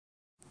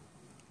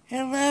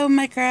Hello,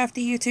 my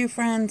crafty YouTube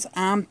friends.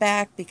 I'm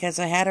back because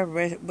I had a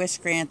wish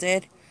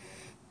granted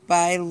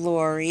by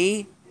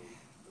Lori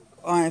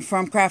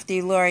from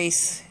Crafty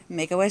Lori's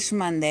Make-A-Wish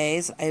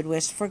Mondays. I had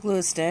wished for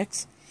glue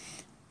sticks,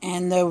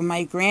 and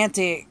my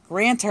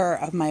grantor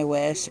of my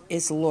wish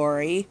is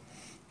Lori.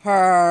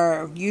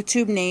 Her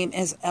YouTube name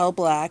is L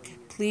Black.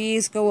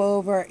 Please go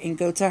over and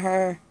go to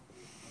her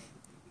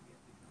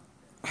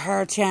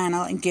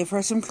channel and give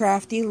her some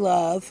crafty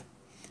love,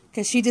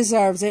 because she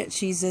deserves it.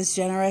 She's as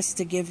generous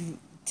to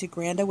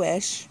grant a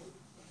wish.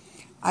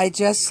 I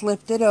just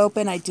slipped it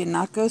open. I did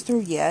not go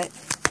through yet,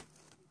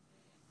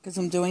 because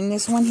I'm doing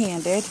this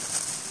one-handed.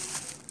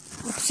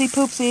 Oopsie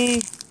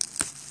poopsie.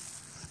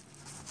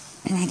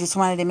 And I just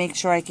wanted to make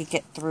sure I could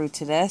get through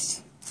to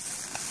this.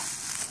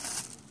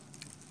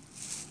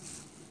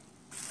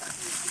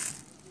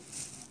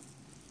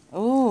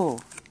 Oh,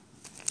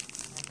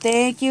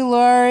 thank you,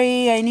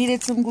 Lori. I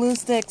needed some glue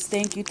sticks.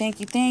 Thank you, thank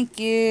you, thank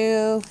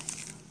you.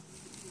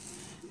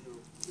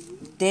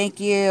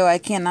 Thank you. I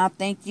cannot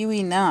thank you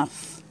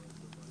enough.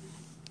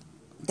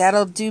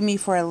 That'll do me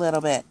for a little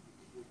bit.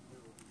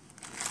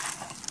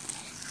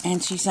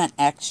 And she sent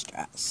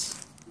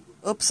extras.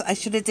 Oops, I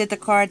should have did the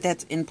card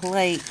that's in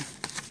plate.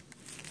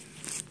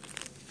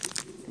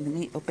 Let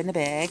me open the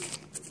bag.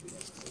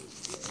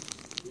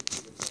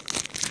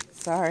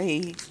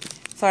 Sorry.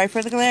 Sorry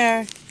for the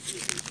glare.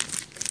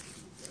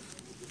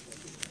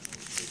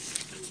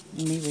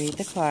 Let me read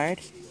the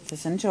card.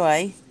 Just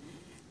enjoy.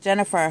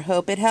 Jennifer,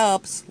 hope it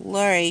helps.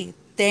 Lori,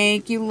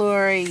 thank you,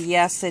 Lori.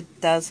 Yes, it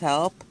does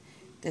help.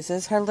 This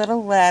is her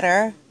little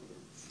letter.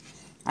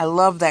 I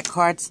love that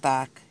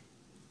cardstock.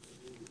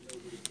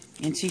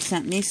 And she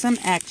sent me some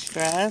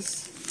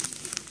extras.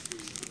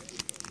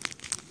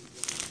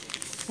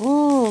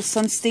 Ooh,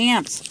 some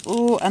stamps.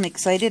 Ooh, I'm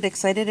excited,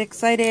 excited,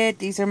 excited.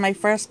 These are my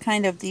first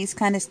these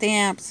kind of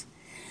stamps.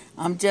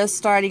 I'm just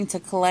starting to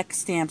collect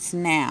stamps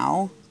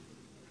now.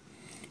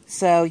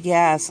 So,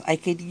 yes, I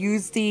could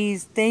use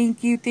these.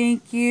 Thank you,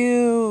 thank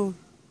you.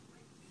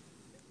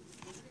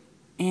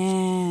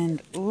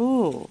 And,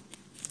 ooh,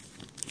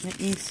 let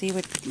me see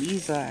what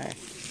these are.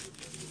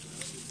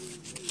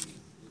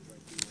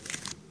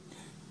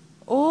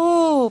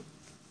 Oh,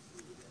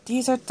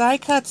 these are die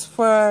cuts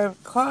for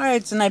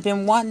cards, and I've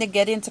been wanting to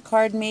get into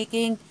card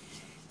making.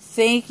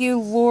 Thank you,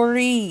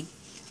 Lori.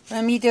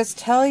 Let me just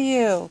tell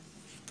you.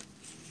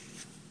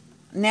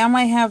 Now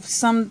I have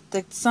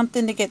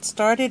something to get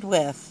started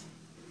with.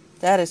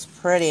 That is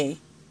pretty.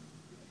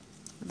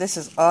 This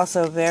is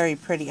also very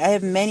pretty. I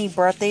have many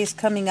birthdays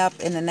coming up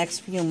in the next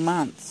few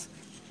months.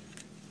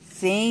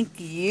 Thank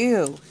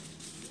you.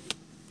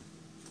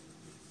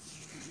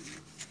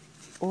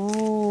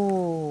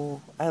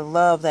 Ooh, I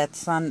love that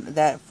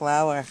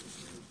flower.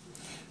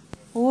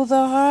 Ooh,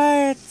 the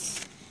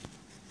hearts.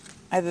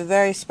 I have a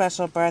very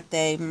special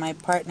birthday. My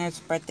partner's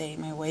birthday.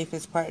 My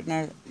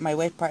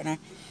wife partner.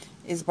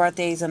 His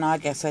birthday is in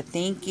August. So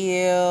thank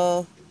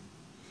you.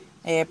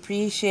 I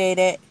appreciate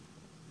it.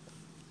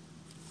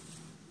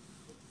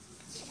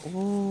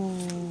 Ooh.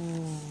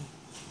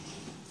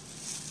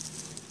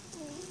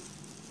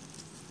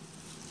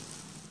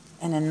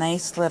 And a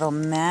nice little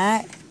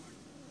mat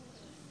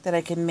that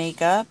I can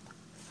make up.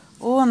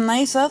 Oh,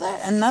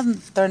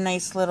 another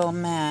nice little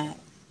mat.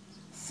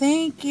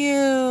 Thank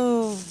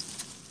you.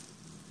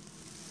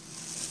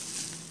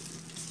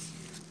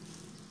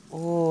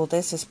 Oh,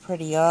 this is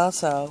pretty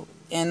also.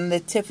 And the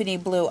Tiffany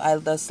blue, I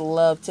just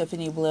love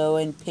Tiffany blue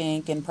and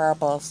pink and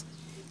purples.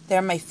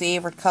 They're my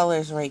favorite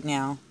colors right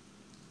now.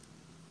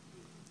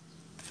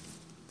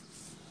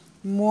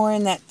 More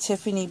in that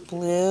Tiffany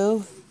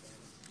blue.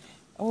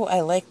 Oh,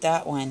 I like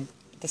that one.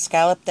 The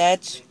scalloped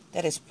edge,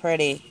 that is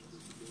pretty.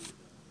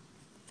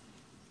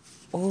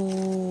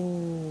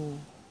 Oh,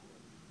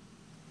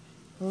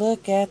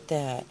 look at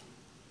that.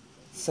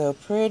 So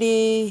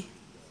pretty.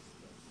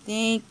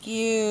 Thank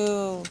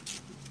you.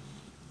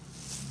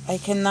 I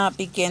cannot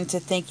begin to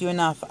thank you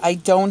enough. I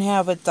don't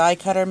have a die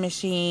cutter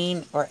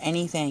machine or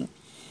anything,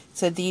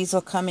 so these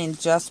will come in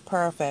just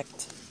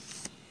perfect.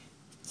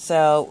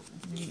 So,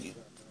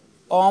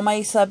 all my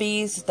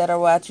subbies that are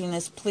watching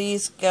this,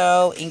 please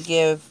go and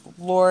give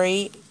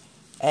Lori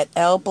at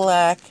L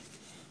Black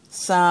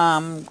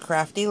some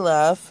crafty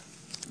love,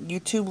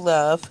 YouTube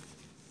love.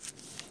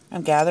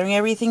 I'm gathering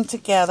everything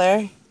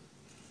together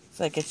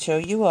so I could show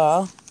you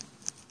all.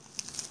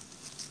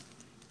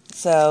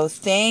 So,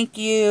 thank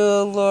you,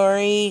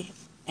 Lori,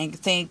 and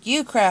thank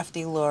you,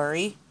 Crafty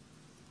Lori,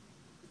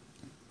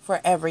 for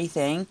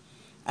everything.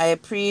 I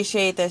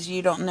appreciate that.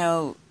 You don't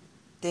know,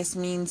 this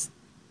means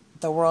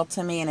the world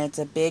to me, and it's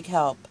a big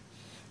help.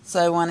 So,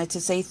 I wanted to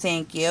say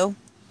thank you,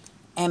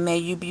 and may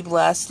you be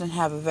blessed and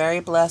have a very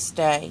blessed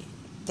day.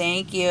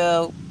 Thank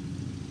you.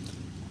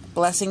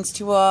 Blessings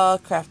to all,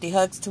 crafty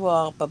hugs to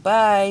all.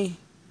 Bye-bye.